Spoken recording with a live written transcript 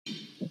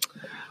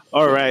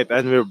All right,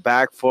 and we're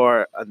back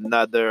for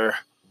another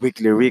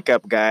weekly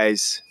recap,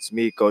 guys. It's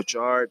me, Coach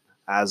Art.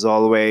 As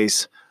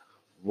always,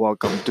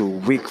 welcome to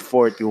week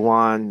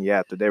 41.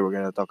 Yeah, today we're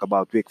going to talk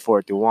about week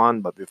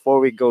 41. But before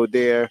we go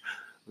there,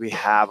 we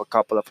have a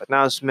couple of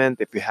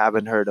announcements. If you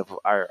haven't heard of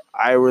our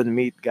Iron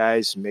Meet,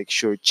 guys, make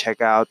sure check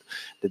out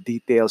the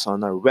details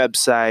on our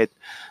website.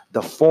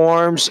 The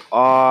forms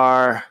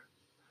are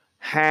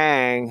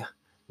hang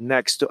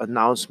next to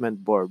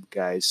announcement board,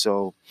 guys.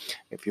 So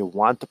if you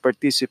want to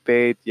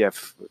participate,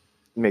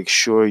 make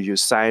sure you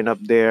sign up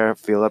there,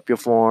 fill up your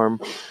form,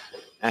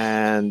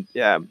 and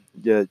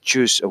you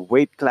choose a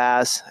weight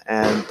class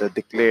and the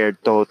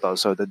declared total.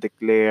 So the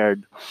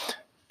declared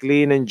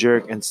clean and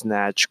jerk and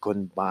snatch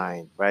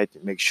combined, right?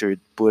 Make sure you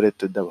put it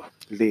to the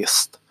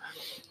list.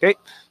 Okay.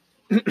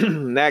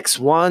 Next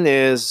one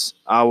is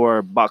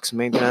our box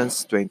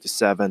maintenance,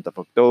 27th of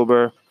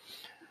October.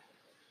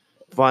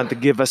 If you want to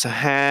give us a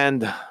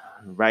hand,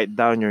 write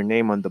down your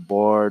name on the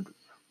board.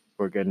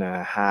 We're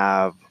gonna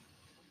have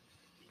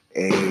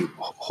a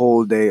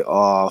whole day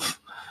of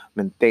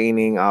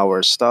maintaining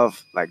our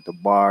stuff like the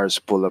bars,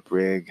 pull up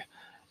rig,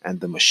 and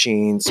the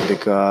machines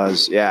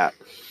because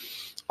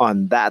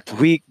on that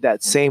week,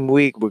 that same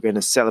week, we're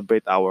gonna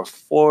celebrate our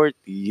 4th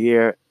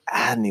year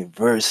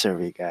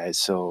anniversary, guys.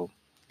 So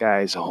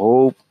guys,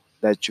 hope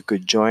that you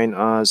could join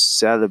us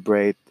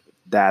celebrate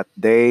that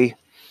day.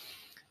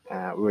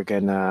 We're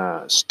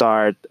gonna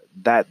start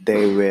that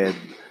day with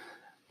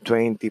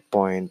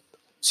 20.2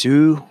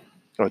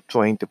 or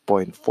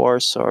 20.4,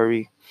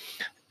 sorry,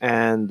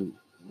 and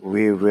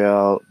we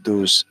will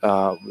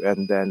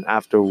and then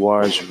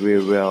afterwards we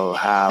will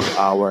have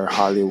our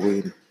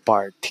Halloween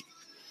party.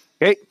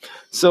 Okay,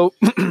 so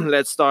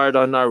let's start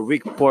on our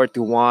week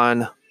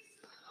 41.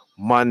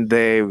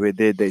 Monday we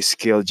did a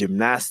skill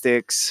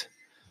gymnastics,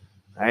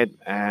 right,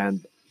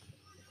 and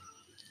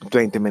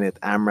 20-minute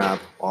AMRAP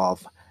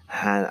of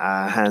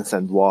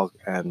handstand walk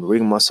and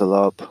ring muscle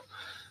up.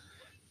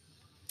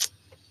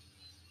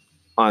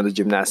 On the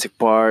gymnastic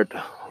part,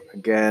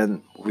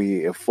 again,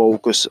 we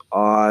focus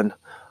on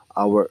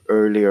our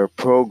earlier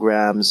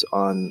programs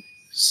on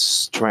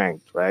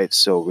strength, right?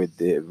 So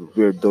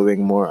we're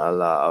doing more a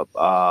lot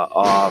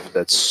of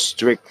that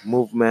strict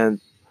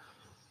movement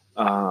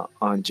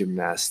on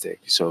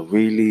gymnastics. So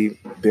really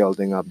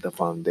building up the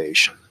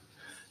foundation.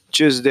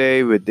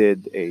 Tuesday, we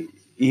did a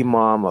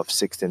EMOM of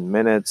 16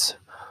 minutes,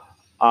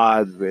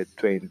 odd with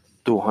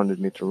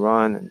 200-meter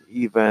run, and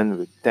even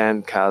with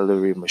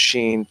 10-calorie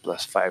machine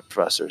plus 5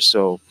 thrusters.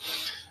 So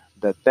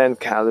the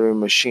 10-calorie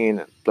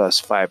machine plus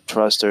 5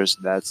 thrusters,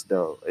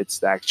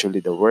 it's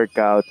actually the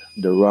workout.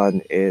 The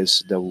run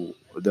is the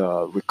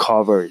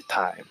recovery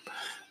time,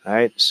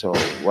 right? So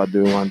what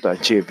do we want to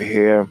achieve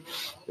here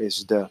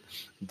is the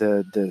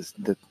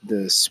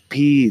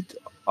speed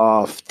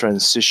of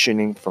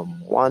transitioning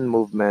from one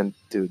movement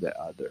to the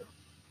other.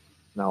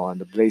 Now on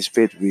the Blaze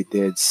Fit, we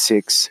did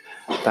 6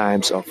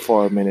 times of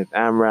 4-minute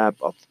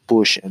AMRAP of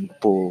push and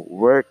pull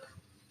work.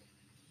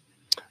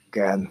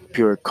 Again,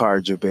 pure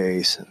cardio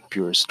base and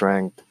pure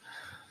strength.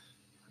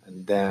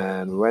 And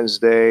then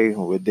Wednesday,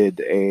 we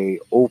did a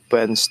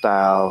open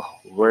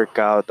style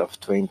workout of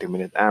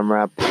 20-minute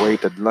AMRAP,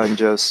 weighted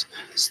lunges,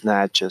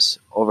 snatches,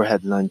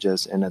 overhead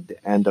lunges, and at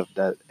the end of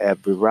that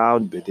every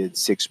round, we did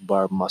 6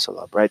 bar muscle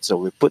up, right? So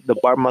we put the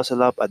bar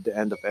muscle up at the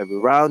end of every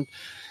round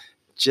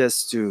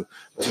just to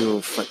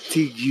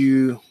fatigue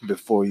you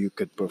before you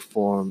could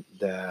perform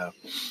the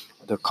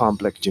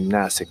complex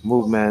gymnastic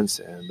movements,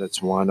 and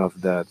that's one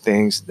of the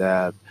things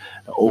that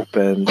the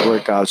open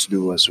workouts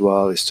do as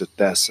well, is to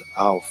test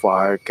how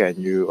far can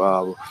you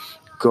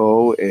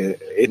go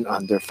in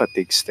under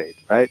fatigue state,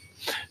 right?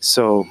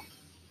 So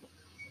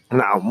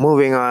now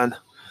moving on,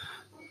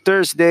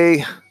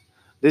 Thursday.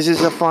 This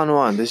is a fun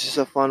one. This is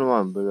a fun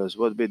one because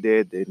what we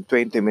did in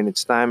 20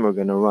 minutes time, we're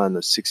gonna run a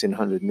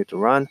 1600-meter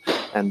run,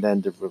 and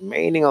then the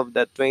remaining of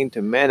that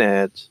 20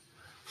 minutes,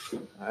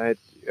 right?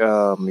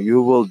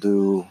 You will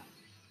do,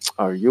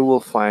 or you will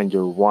find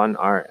your 1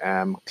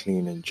 RM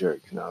clean and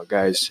jerk. Now,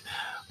 guys,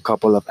 a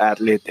couple of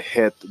athletes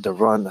hit the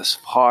run as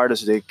hard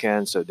as they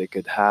can so they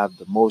could have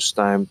the most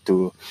time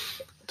to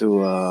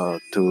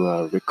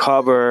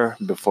recover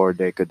before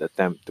they could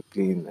attempt to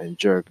clean and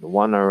jerk the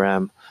 1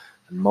 RM.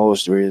 And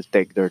most really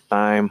take their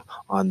time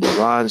on the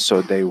run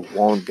so they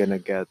won't gonna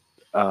get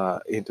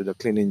into the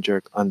clean and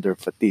jerk under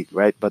fatigue,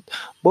 right? But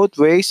both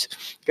ways,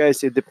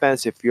 guys, it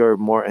depends. If you're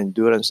more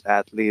endurance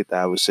athlete,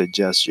 I would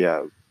suggest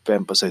to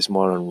emphasize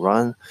more on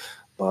run.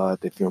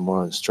 But if you're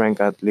more on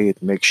strength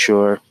athlete, make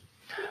sure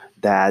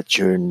that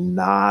you're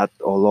not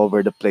all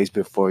over the place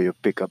before you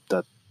pick up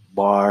that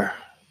bar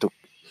to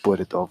put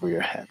it over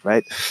your head,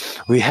 right?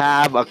 We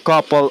have a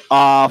couple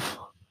of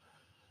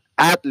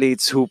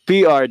athletes who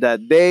PR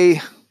that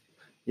day.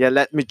 Yeah,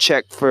 let me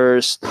check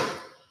first.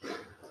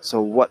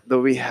 So what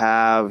do we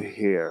have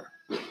here?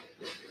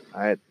 All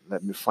right,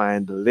 let me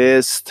find the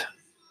list.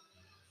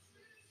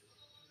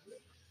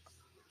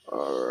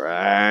 All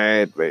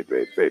right, wait.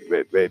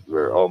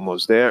 We're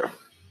almost there.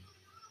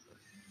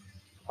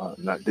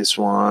 Not this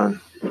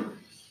one.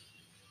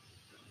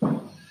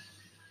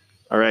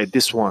 All right,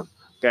 this one.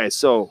 Okay,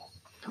 so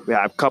we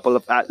have a couple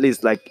of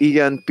athletes like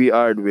Ian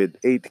PR with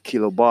 80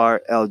 kilo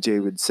bar,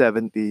 LJ with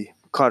 70,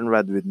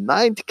 Conrad with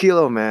 90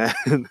 kilo, man,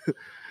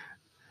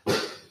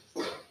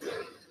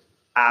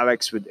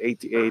 Alex with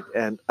 88,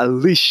 and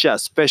Alicia.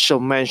 Special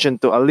mention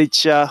to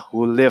Alicia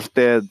who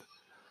lifted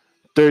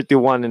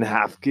 31 and a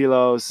half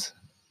kilos.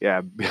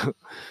 Yeah,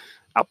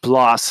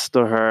 applause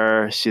to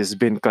her. She's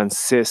been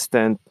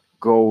consistent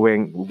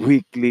going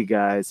weekly,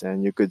 guys,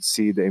 and you could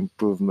see the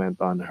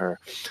improvement on her.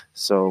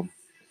 So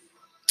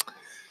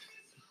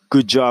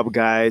good job,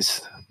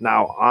 guys.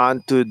 Now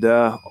on to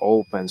the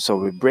open. So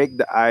we break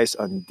the ice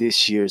on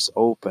this year's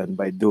open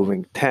by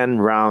doing 10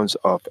 rounds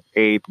of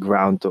 8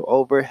 ground to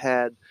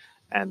overhead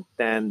and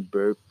 10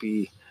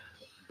 burpee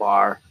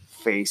bar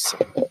facing.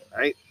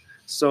 Right?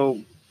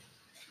 So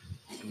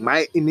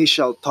my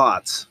initial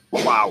thoughts,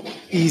 wow,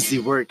 easy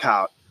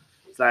workout.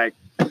 It's like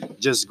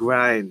just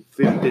grind.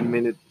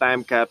 15-minute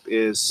time cap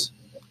is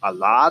a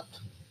lot.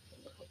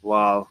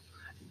 Well,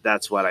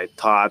 that's what I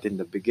thought in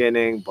the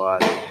beginning,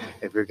 but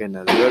if you're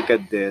gonna look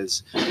at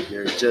this,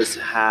 you just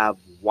have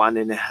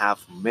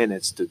 1.5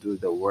 minutes to do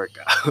the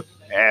workout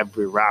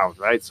every round,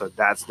 right? So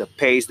that's the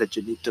pace that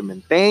you need to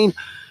maintain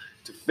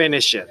to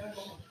finish it,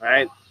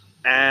 right?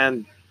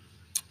 And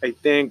I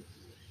think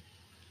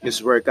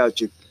this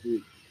workout you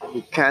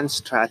can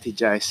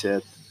strategize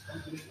it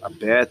a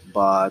bit,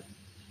 but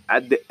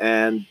at the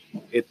end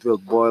it will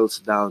boils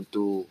down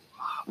to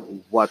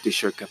what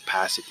is your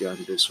capacity on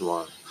this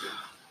one,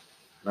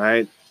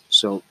 right?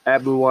 So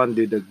everyone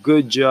did a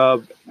good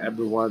job.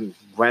 Everyone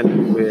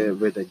went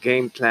with a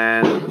game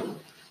plan.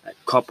 A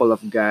couple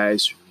of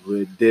guys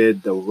we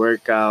did the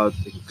workout,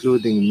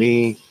 including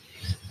me.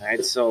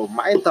 Right. So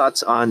my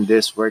thoughts on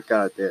this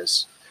workout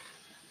is,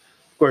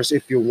 of course,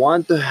 if you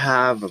want to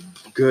have a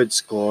good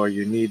score,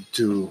 you need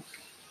to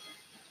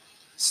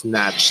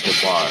snatch the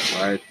bar.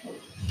 Right.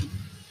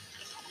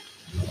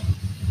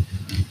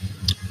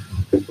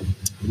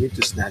 You need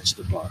to snatch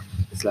the bar.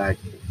 It's like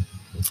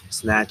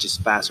snatch is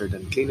faster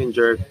than clean and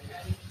jerk.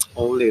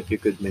 Only if you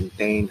could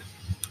maintain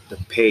the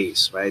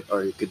pace, right?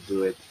 Or you could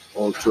do it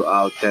all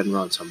throughout 10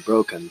 rounds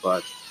unbroken.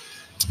 But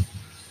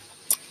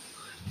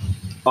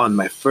on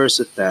my first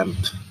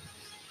attempt,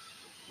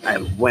 I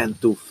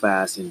went too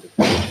fast in the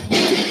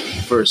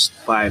first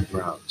 5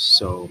 rounds.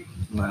 So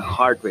my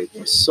heart rate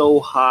was so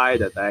high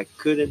that I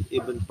couldn't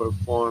even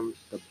perform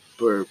the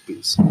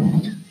burpees.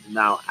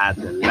 Now, at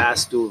the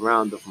last 2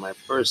 rounds of my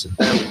first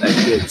attempt, I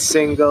did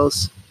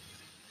singles,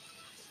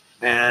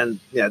 and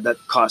yeah, that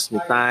cost me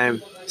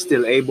time.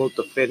 Still able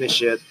to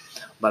finish it,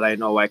 but I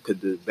know I could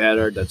do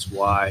better. That's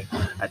why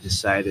I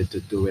decided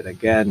to do it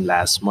again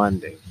last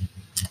Monday.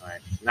 All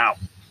right, now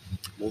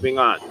moving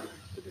on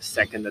to the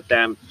second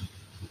attempt.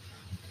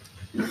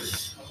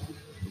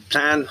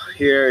 Plan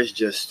here is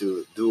just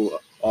to do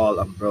all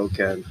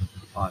unbroken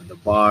on the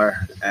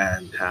bar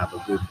and have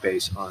a good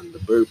pace on the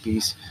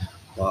burpees.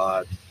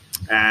 But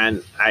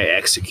and I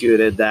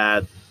executed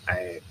that.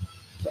 I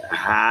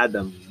had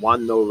a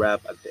one no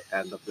rep at the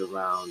end of the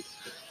round.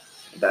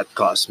 That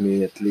cost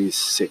me at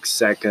least 6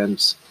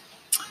 seconds,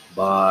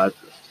 but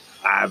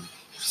I've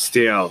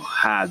still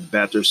had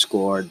better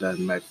score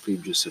than my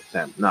previous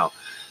attempt. Now,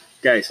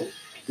 guys,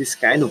 this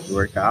kind of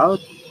workout,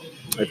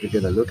 if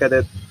you're gonna look at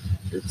it,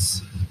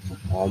 it's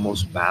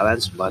almost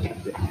balanced, but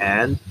at the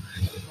end,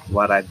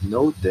 what I've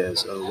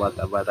noticed or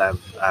what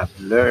I've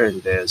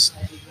learned is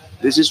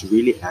this is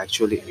really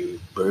actually a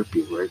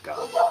burpee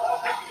workout.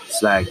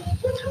 It's like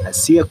I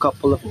see a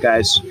couple of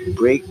guys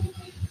break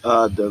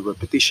the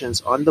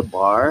repetitions on the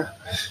bar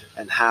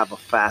and have a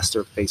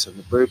faster pace on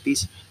the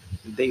burpees.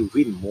 They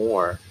win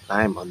more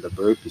time on the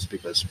burpees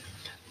because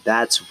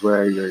that's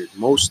where your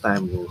most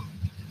time will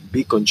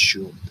be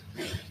consumed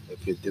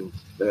if you do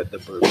the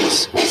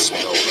burpees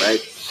slow,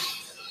 right?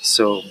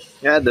 So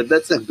yeah,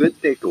 that's a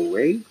good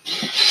takeaway.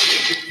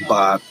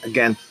 But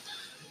again,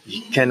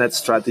 you cannot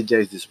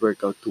strategize this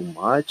workout too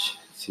much.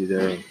 It's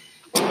either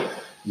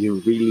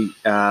you really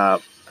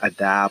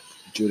adapt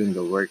during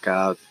the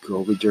workout,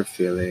 go with your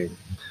feeling.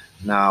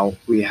 Now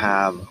we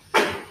have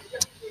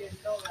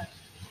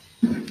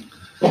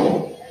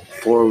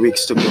 4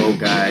 weeks to go,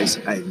 guys.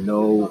 I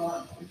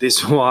know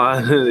this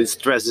one it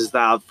stresses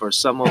out for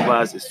some of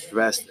us. It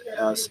stressed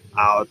us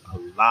out a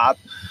lot,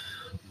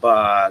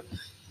 but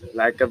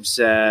like I've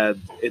said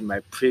in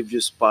my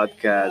previous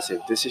podcast,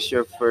 if this is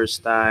your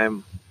first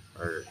time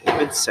or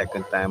even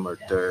second time or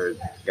third,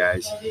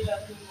 guys,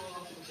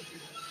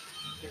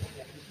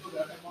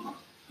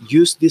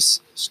 use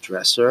this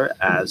stressor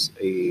as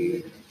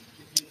a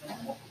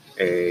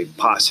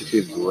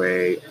positive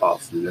way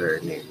of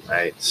learning,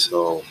 right?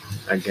 So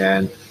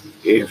again,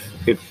 if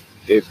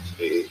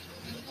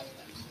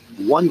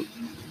one,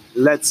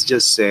 let's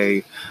just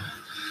say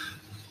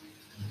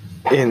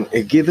in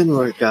a given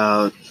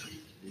workout,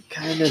 you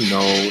kind of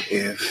know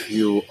if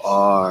you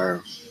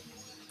are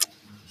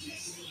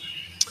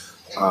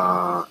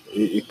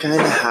you kind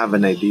of have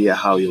an idea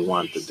how you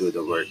want to do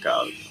the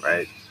workout,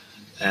 right?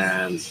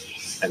 And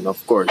And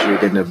of course, you're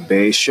gonna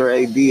base your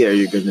idea,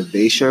 you're gonna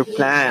base your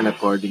plan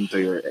according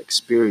to your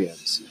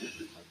experience.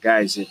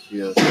 Guys, if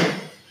you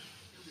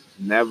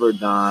never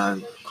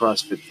done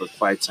CrossFit for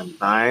quite some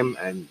time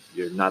and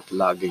you're not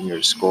logging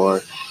your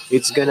score,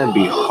 it's gonna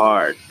be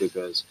hard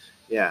because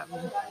yeah,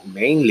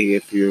 mainly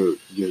if you're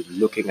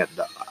looking at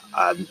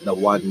the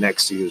one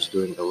next to you is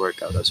doing the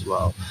workout as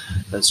well.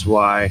 That's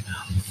why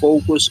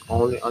focus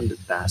only on the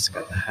task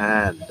at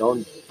hand.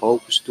 Don't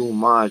focus too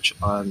much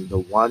on the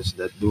ones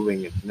that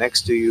doing it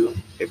next to you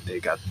if they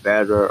got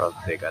better or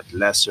if they got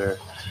lesser,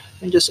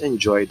 and just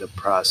enjoy the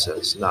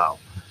process. Now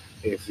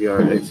if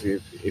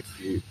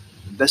you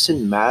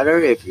doesn't matter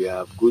if you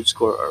have good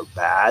score or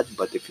bad,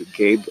 but if you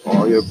gave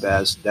all your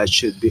best, that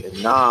should be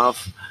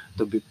enough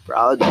to be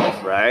proud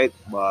of, right?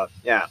 But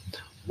yeah,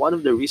 one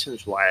of the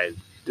reasons why I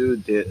we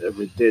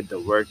did the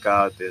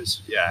workout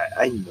is yeah,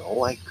 I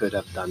know I could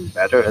have done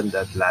better in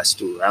that last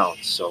two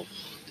rounds. So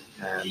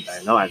and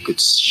I know I could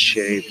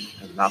shave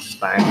enough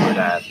time for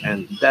that,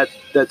 and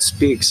that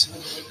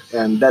speaks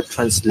and that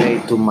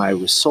translates to my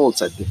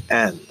results at the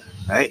end,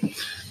 right?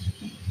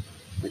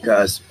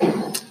 Because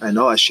I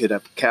know I should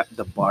have kept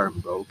the bar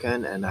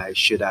broken and I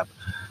should have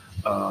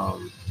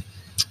um,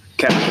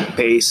 kept the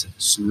pace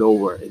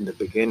slower in the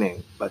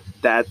beginning. But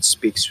that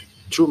speaks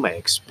through my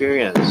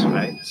experience,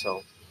 right?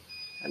 So,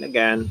 and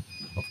again,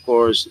 of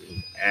course,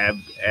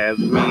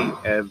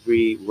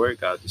 every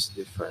workout is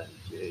different.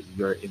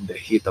 You're in the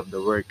heat of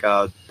the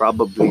workout,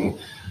 probably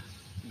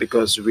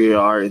because we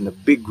are in a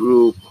big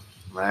group,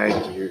 right?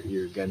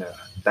 You're gonna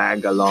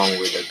tag along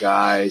with the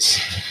guys.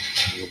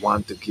 You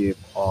want to give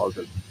all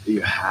that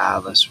you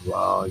have as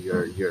well.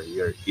 You're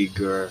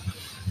eager.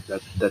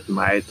 That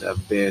might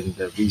have been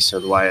the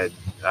reason why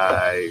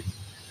I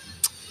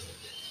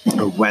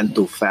went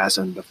too fast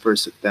on the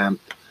first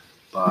attempt.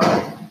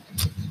 But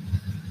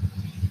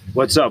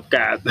what's up,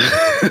 cat?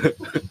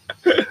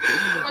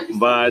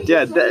 But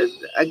yeah,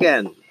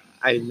 again,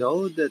 I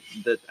know that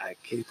I'm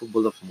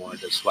capable of more.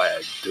 That's why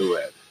I do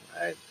it,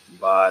 right?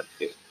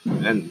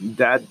 And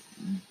that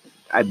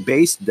I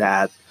base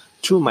that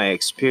through my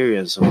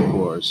experience, of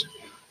course.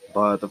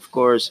 But of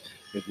course,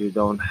 if you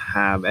don't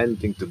have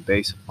anything to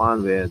base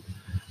upon with,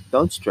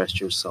 don't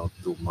stress yourself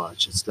too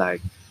much. It's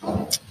like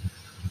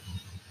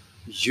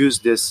use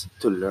this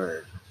to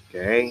learn,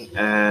 okay?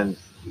 And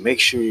make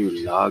sure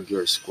you log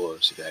your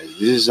scores, guys.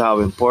 This is how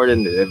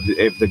important.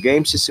 If the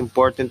games is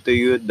important to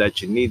you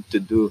that you need to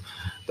do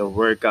the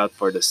workout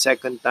for the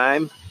second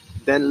time,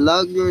 then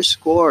log your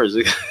scores.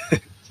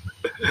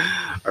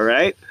 All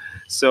right.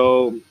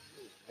 So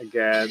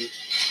again,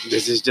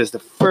 this is just the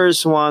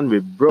first one. We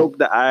broke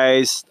the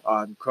ice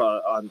on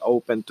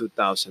Open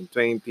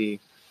 2020,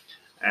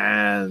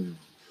 and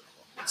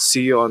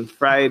see you on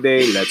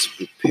Friday. Let's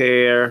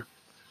prepare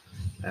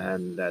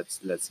and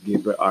let's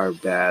give it our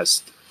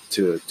best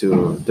to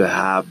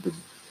have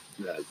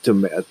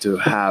to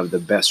have the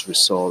best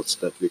results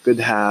that we could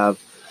have.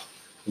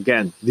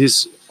 Again,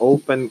 these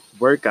open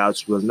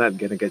workouts will not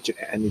gonna get you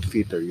any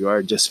fitter. You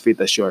are just fit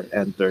as you're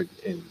entered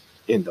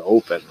in the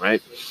open,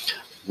 right?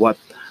 What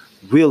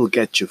will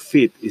get you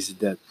fit is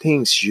the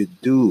things you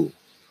do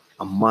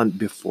a month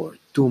before,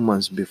 2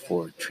 months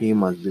before, 3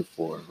 months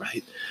before,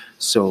 right?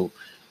 So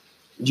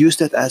use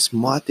that as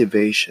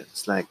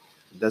motivations. Like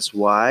that's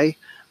why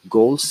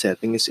goal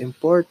setting is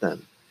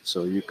important.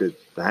 So you could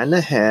plan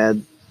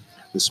ahead.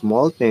 The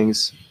small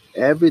things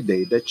every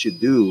day that you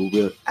do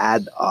will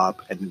add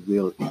up and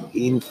will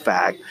in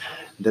fact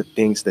the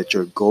things that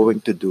you're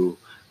going to do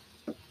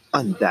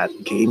on that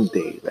game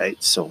day, right?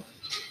 So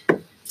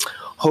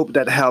hope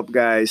that helped,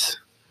 guys.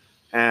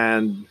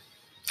 And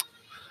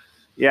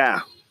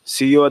yeah,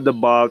 see you at the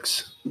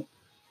box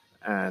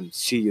and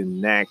see you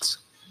next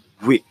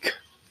week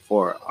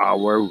for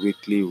our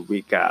weekly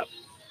recap.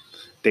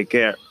 Take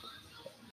care.